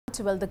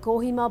well, the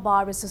Kohima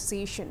Bar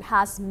Association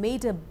has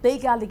made a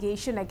big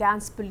allegation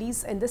against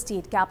police in the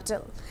state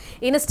capital.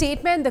 In a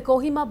statement, the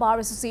Kohima Bar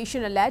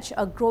Association alleged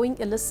a growing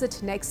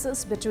illicit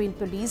nexus between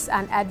police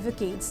and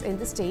advocates in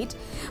the state,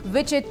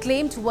 which it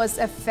claimed was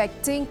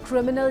affecting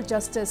criminal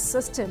justice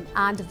system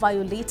and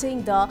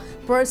violating the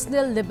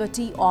personal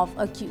liberty of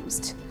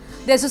accused.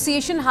 The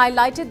association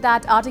highlighted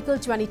that Article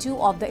 22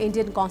 of the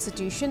Indian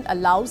Constitution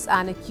allows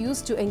an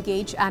accused to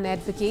engage an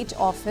advocate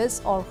of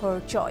his or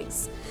her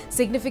choice.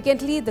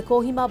 Significantly, the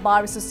Kohima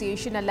Bar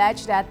Association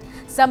alleged that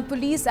some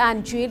police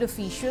and jail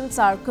officials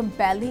are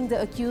compelling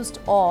the accused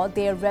or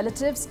their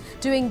relatives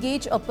to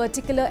engage a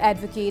particular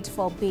advocate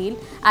for bail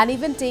and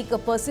even take a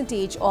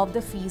percentage of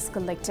the fees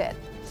collected.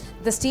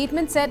 The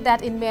statement said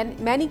that in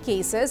many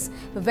cases,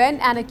 when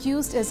an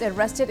accused is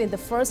arrested in the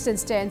first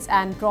instance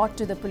and brought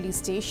to the police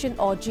station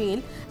or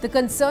jail, the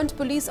concerned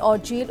police or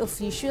jail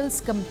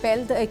officials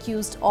compel the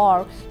accused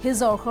or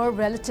his or her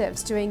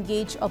relatives to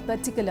engage a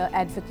particular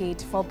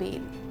advocate for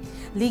bail.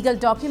 Legal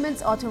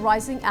documents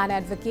authorizing an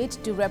advocate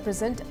to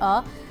represent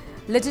a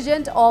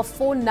litigant or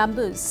phone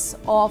numbers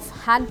of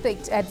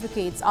hand-picked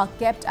advocates are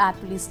kept at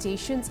police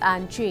stations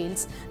and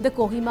jails, the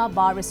Kohima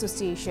Bar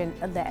Association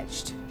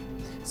alleged.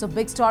 So,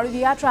 big story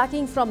we are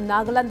tracking from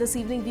Nagaland this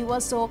evening,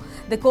 viewers. So,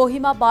 the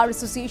Kohima Bar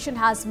Association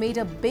has made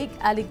a big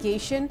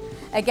allegation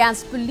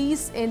against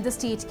police in the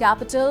state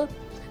capital.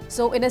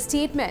 So, in a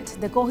statement,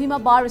 the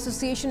Kohima Bar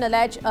Association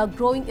alleged a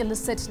growing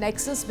illicit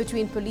nexus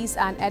between police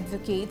and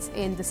advocates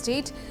in the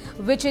state,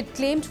 which it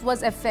claimed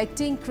was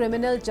affecting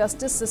criminal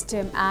justice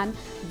system and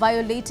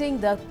violating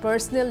the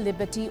personal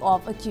liberty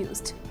of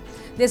accused.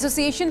 The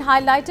association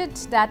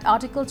highlighted that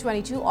Article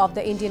 22 of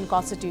the Indian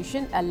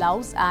Constitution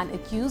allows an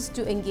accused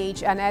to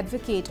engage an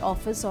advocate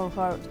of his or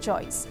her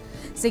choice.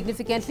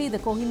 Significantly, the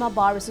Kohima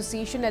Bar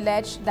Association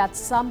alleged that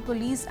some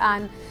police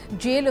and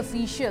jail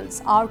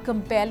officials are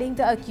compelling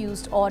the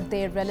accused or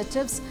their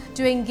relatives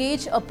to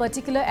engage a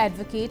particular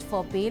advocate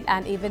for bail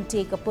and even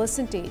take a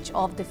percentage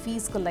of the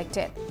fees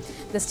collected.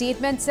 The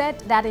statement said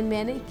that in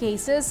many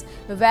cases,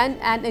 when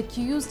an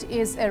accused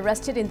is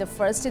arrested in the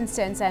first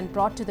instance and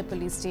brought to the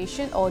police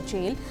station or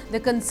jail, the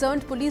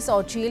concerned police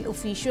or jail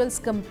officials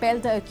compel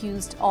the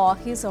accused or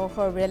his or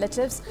her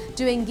relatives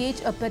to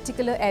engage a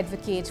particular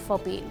advocate for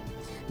bail.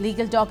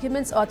 Legal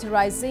documents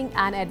authorizing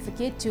an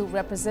advocate to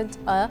represent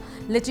a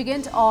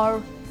litigant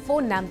or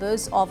phone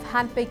numbers of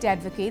hand-picked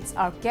advocates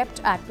are kept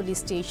at police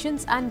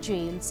stations and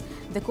jails,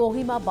 the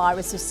Kohima Bar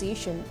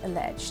Association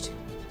alleged.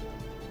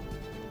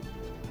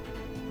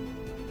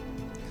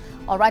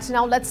 All right,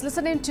 now let's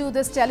listen into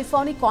this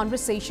telephonic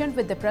conversation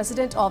with the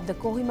president of the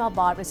Kohima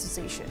Bar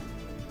Association.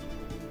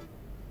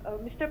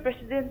 Mr.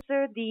 President,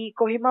 sir, the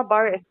Kohima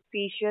Bar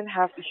Association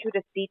have issued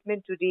a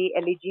statement today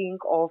alleging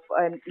of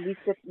an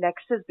illicit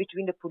nexus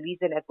between the police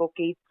and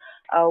advocates,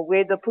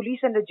 where the police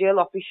and the jail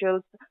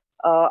officials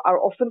are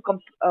often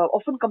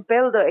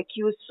compel the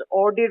accused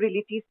or their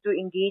relatives to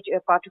engage a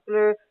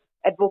particular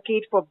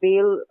advocate for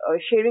bail,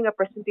 sharing a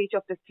percentage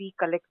of the fee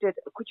collected.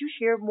 Could you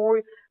share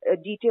more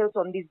details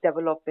on this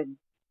development?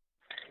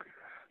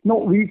 No,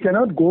 we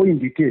cannot go in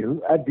detail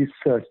at this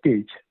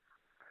stage.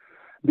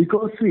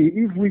 Because see,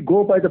 if we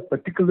go by the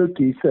particular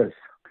cases,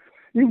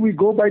 if we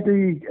go by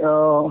the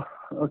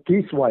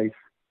case-wise,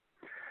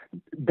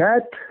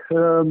 that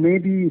may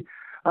be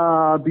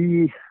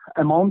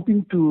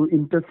amounting to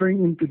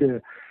interfering into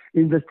the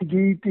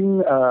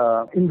investigations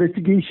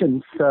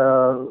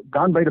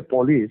done by the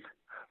police,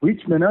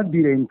 which may not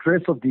be the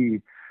interest of the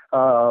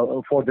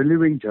for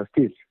delivering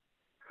justice.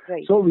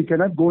 Right. So we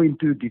cannot go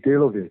into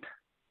detail of it.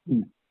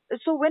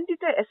 So when did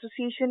the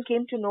association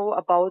came to know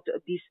about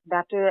this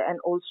matter, and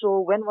also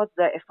when was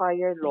the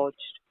FIR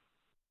lodged?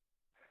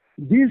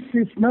 This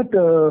is not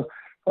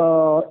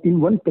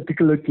in one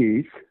particular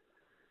case.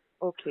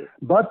 Okay.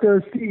 But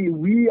see,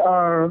 we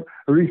are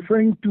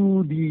referring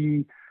to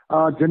the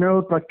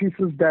general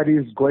practices that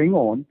is going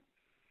on.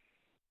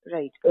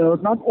 Right.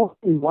 Not only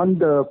in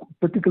one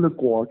particular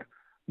court,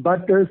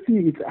 but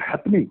see, it's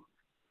happening.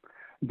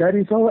 That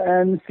is all,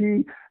 and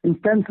see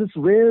instances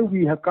where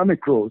we have come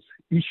across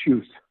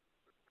issues.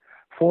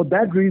 For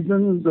that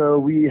reason,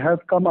 we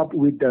have come up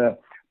with a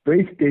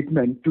brave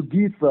statement to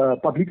give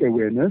public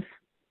awareness.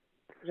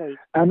 Right.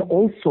 And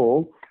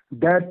also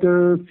that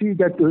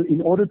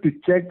in order to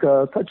check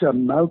such a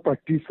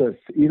malpractices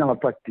in our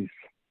practice.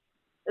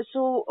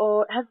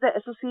 So has the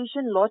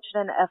association lodged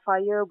an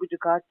FIR with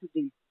regard to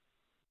this?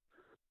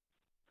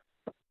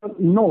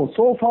 No,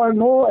 so far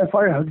no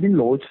FIR has been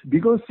lodged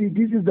because see,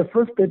 this is the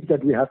first step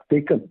that we have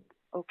taken.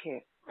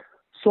 Okay.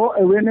 So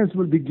awareness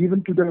will be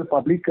given to the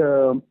public,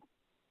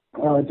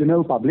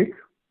 general public.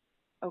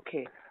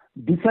 Okay.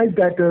 Besides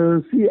that,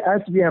 see,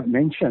 as we have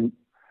mentioned,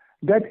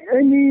 that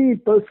any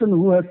person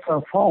who has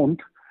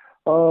found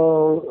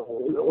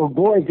or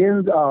go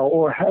against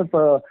or have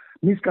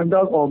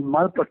misconduct or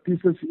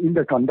malpractices in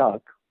the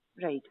conduct,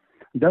 right,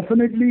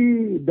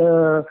 definitely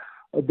the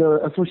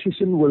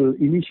association will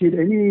initiate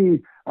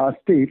any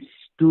steps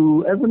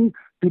to even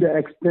to the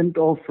extent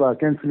of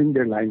cancelling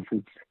their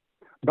license.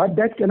 But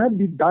that cannot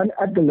be done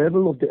at the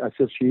level of the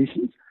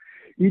associations.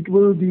 it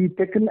will be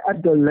taken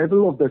at the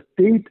level of the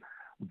State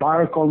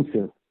Bar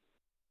Council.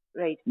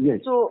 Right. Yes.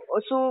 So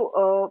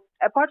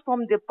apart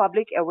from the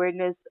public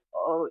awareness,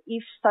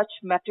 if such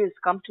matters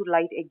come to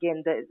light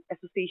again, the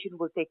association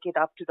will take it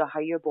up to the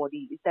higher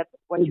body. Is that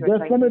what you're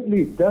trying to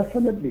say?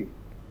 Definitely.